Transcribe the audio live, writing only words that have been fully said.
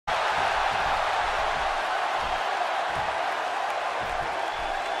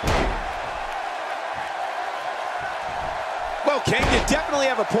King, you definitely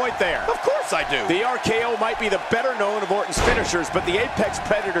have a point there. Of course I do. The RKO might be the better known of Orton's finishers, but the Apex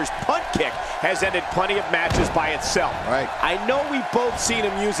Predator's punt kick has ended plenty of matches by itself. Right. I know we've both seen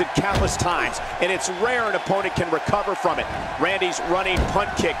him use it countless times, and it's rare an opponent can recover from it. Randy's running punt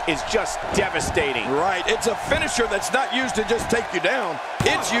kick is just devastating. Right. It's a finisher that's not used to just take you down.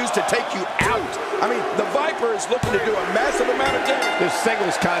 It's used to take you out. I mean, the Viper is looking to do a massive amount of damage. This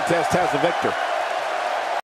singles contest has the victor.